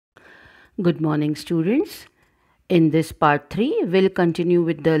Good morning, students. In this part 3, we'll continue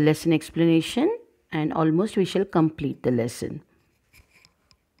with the lesson explanation and almost we shall complete the lesson.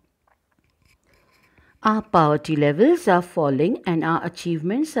 Our poverty levels are falling and our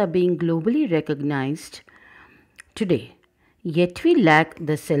achievements are being globally recognized today. Yet we lack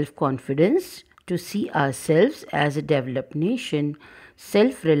the self confidence to see ourselves as a developed nation,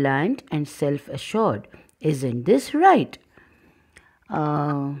 self reliant and self assured. Isn't this right?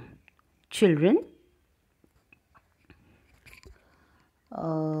 Uh, Children,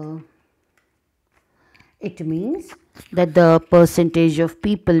 uh, it means that the percentage of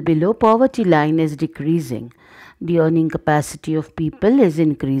people below poverty line is decreasing. The earning capacity of people is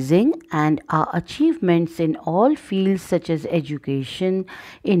increasing, and our achievements in all fields such as education,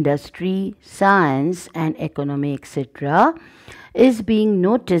 industry, science, and economy, etc., is being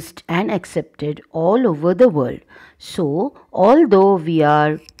noticed and accepted all over the world. So, although we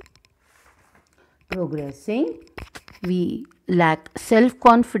are progressing, we lack self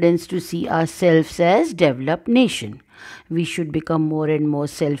confidence to see ourselves as developed nation. We should become more and more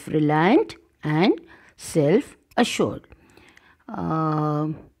self reliant and self assured. Uh,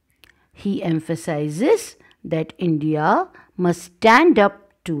 he emphasizes that India must stand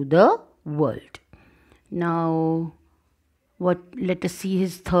up to the world. Now, let us see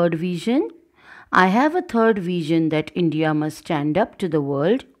his third vision. I have a third vision that India must stand up to the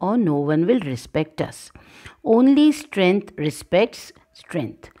world or no one will respect us. Only strength respects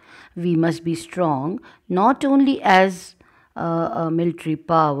strength. We must be strong not only as a military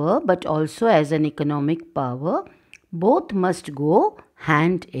power but also as an economic power. Both must go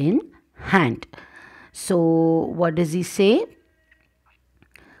hand in hand. So, what does he say?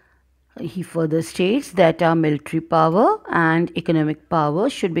 He further states that our military power and economic power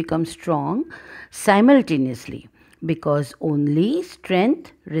should become strong simultaneously because only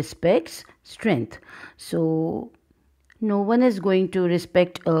strength respects strength. So, no one is going to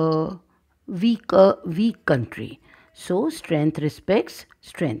respect a weak country. So, strength respects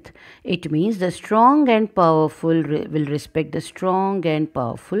strength. It means the strong and powerful will respect the strong and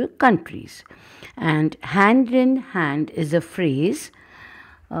powerful countries. And hand in hand is a phrase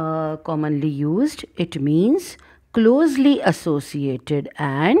commonly used. It means closely associated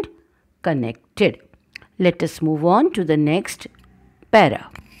and connected. Let us move on to the next para.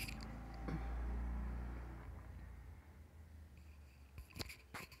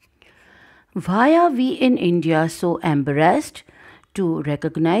 Why are we in India so embarrassed to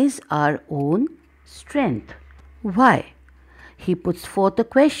recognize our own strength? Why? He puts forth a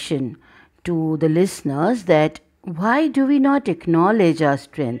question to the listeners that why do we not acknowledge our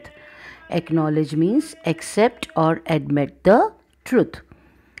strength? Acknowledge means accept or admit the truth.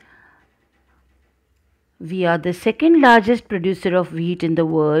 We are the second largest producer of wheat in the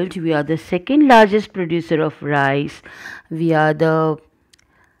world. We are the second largest producer of rice. We are the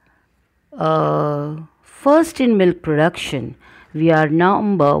first in milk production. We are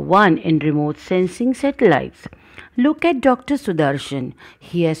number one in remote sensing satellites. Look at Dr. Sudarshan.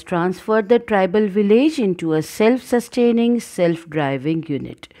 He has transferred the tribal village into a self sustaining, self driving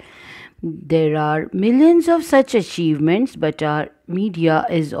unit. There are millions of such achievements, but our media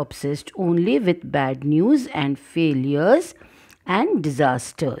is obsessed only with bad news and failures and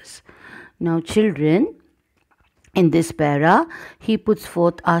disasters. Now, children, in this para, he puts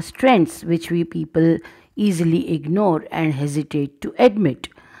forth our strengths, which we people easily ignore and hesitate to admit,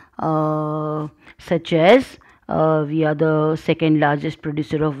 such as we are the second largest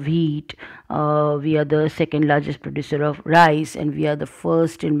producer of wheat, we are the second largest producer of rice, and we are the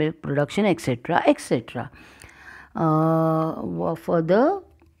first in milk production, etc. etc. Further,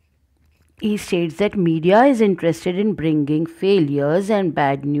 he states that media is interested in bringing failures and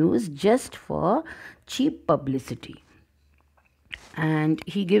bad news just for cheap publicity. And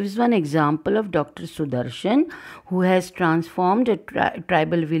he gives one example of Dr. Sudarshan, who has transformed a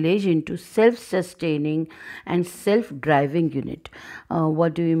tribal village into self-sustaining and self-driving unit.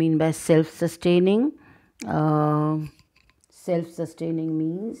 What do you mean by self-sustaining? Self-sustaining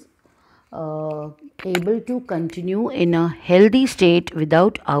means able to continue in a healthy state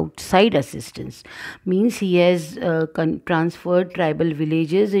without outside assistance. Means he has transferred tribal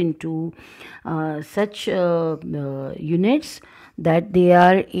villages into such units that they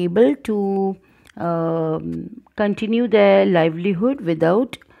are able to continue their livelihood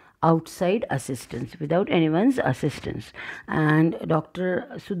without outside assistance, without anyone's assistance. And Dr.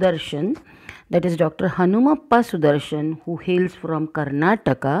 Sudarshan, that is Dr. Hanumappa Sudarshan, who hails from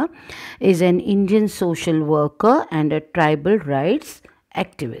Karnataka, is an Indian social worker and a tribal rights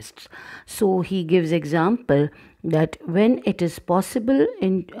activist. So he gives example that when it is possible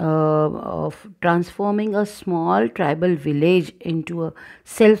of transforming a small tribal village into a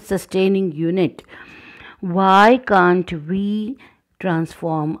self-sustaining unit, why can't we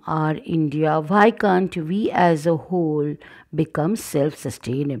transform our India? Why can't we as a whole become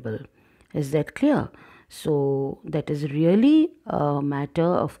self-sustainable? Is that clear? So that is really a matter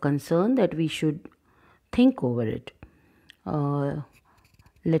of concern that we should think over it. Uh,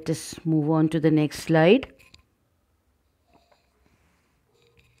 Let us move on to the next slide.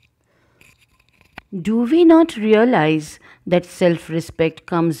 Do we not realize that self respect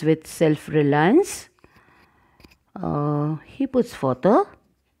comes with self reliance? He puts forth a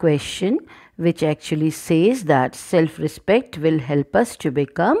question which actually says that self respect will help us to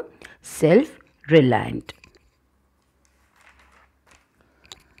become self reliant.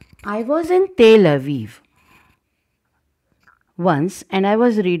 I was in Tel Aviv once and I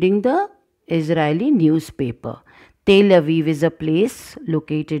was reading the Israeli newspaper. Tel Aviv is a place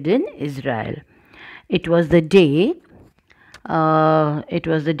located in Israel. It was the day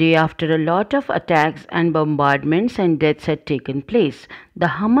after a lot of attacks and bombardments and deaths had taken place. The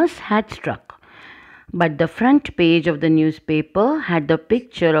Hamas had struck. But the front page of the newspaper had the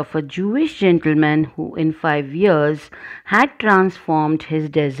picture of a Jewish gentleman who, in 5 years, had transformed his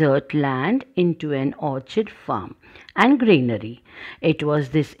desert land into an orchard farm and granary. It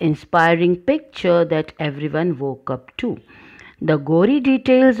was this inspiring picture that everyone woke up to. The gory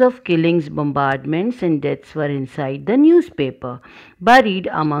details of killings, bombardments, and deaths were inside the newspaper, buried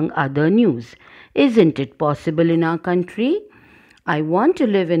among other news. Isn't it possible in our country? I want to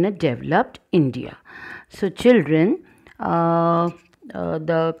live in a developed India. So, children, the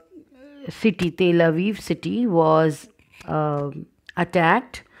city, Tel Aviv city, was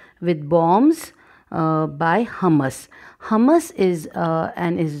attacked with bombs by Hamas. Hamas is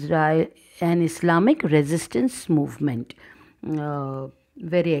an Islamic resistance movement,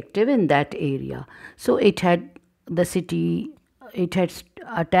 very active in that area. So it had attacked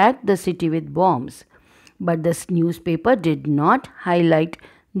the city with bombs. But this newspaper did not highlight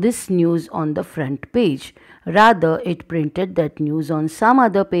this news on the front page. Rather, it printed that news on some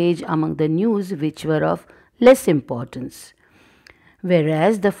other page among the news which were of less importance.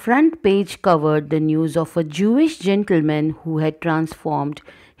 Whereas the front page covered the news of a Jewish gentleman who had transformed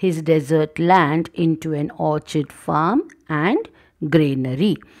his desert land into an orchard farm and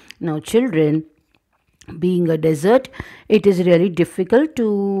granary. Now, children, being a desert, it is really difficult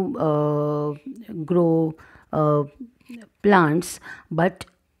to grow plants, but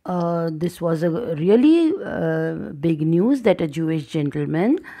this was a really big news that a Jewish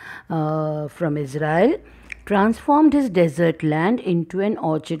gentleman from Israel transformed his desert land into an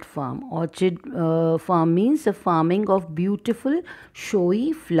orchard farm. Orchard farm means the farming of beautiful,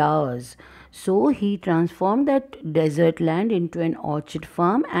 showy flowers. So he transformed that desert land into an orchard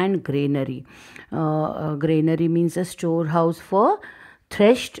farm and granary. Granary means a storehouse for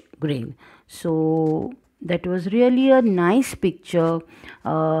threshed grain. So that was really a nice picture,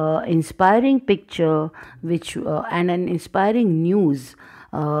 inspiring picture, which and an inspiring news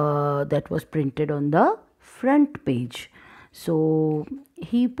that was printed on the front page. So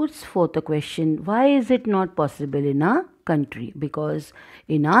he puts forth a question: why is it not possible in our country? Because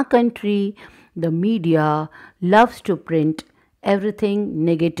in our country, the media loves to print everything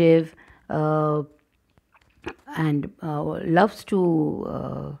negative and loves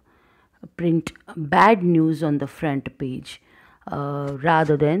to print bad news on the front page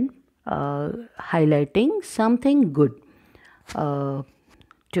rather than highlighting something good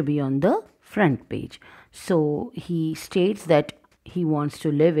to be on the front page. So he states that he wants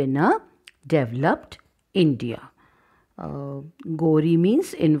to live in a developed India. Gory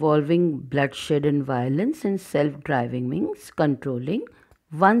means involving bloodshed and violence, and self-driving means controlling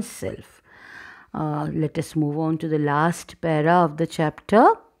oneself. Let us move on to the last para of the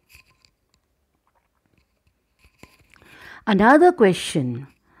chapter. Another question.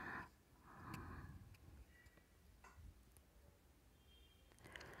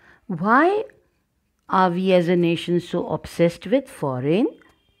 Why are we as a nation so obsessed with foreign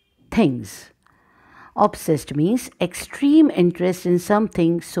things? Obsessed means extreme interest in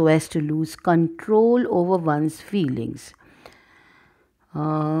something so as to lose control over one's feelings.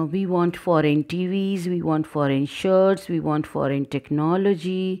 We want foreign TVs, we want foreign shirts, we want foreign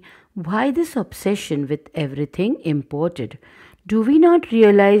technology. Why this obsession with everything imported? Do we not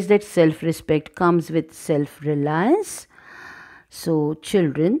realize that self-respect comes with self-reliance? So,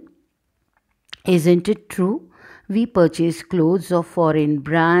 children, isn't it true? We purchase clothes of foreign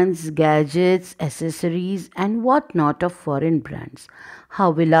brands, gadgets, accessories, and whatnot of foreign brands.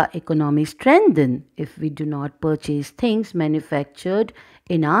 How will our economy strengthen if we do not purchase things manufactured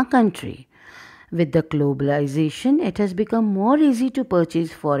in our country? With the globalization, it has become more easy to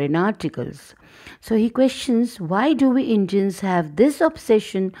purchase foreign articles. So he questions, why do we Indians have this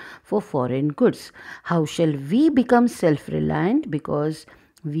obsession for foreign goods? How shall we become self reliant because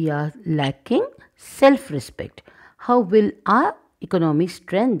we are lacking self respect? How will our economy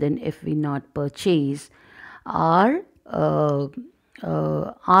strengthen if we not purchase our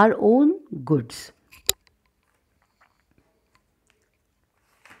our own goods?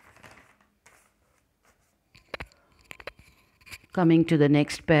 Coming to the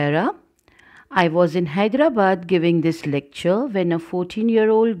next para. I was in Hyderabad giving this lecture when a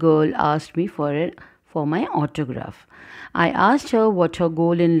 14-year-old girl asked me for my autograph. I asked her what her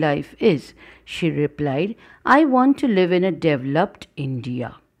goal in life is. She replied, I want to live in a developed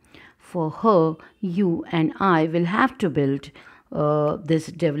India. For her, you and I will have to build this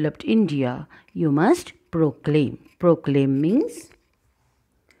developed India. You must proclaim. Proclaim means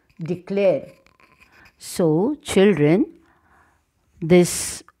declare. So, children,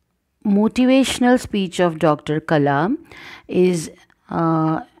 this motivational speech of Dr. Kalam is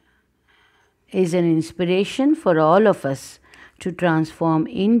uh, is an inspiration for all of us to transform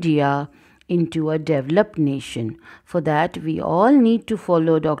India into a developed nation. For that, we all need to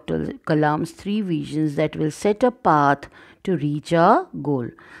follow Dr. Kalam's three visions that will set a path to reach our goal.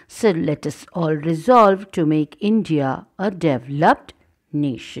 So, let us all resolve to make India a developed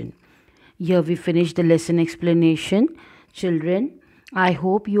nation. Here we finish the lesson explanation. Children, I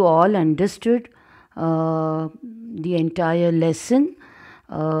hope you all understood the entire lesson.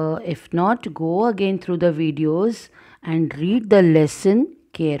 If not, go again through the videos and read the lesson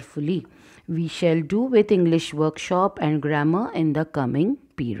carefully. We shall do with English workshop and grammar in the coming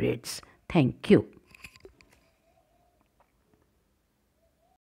periods. Thank you.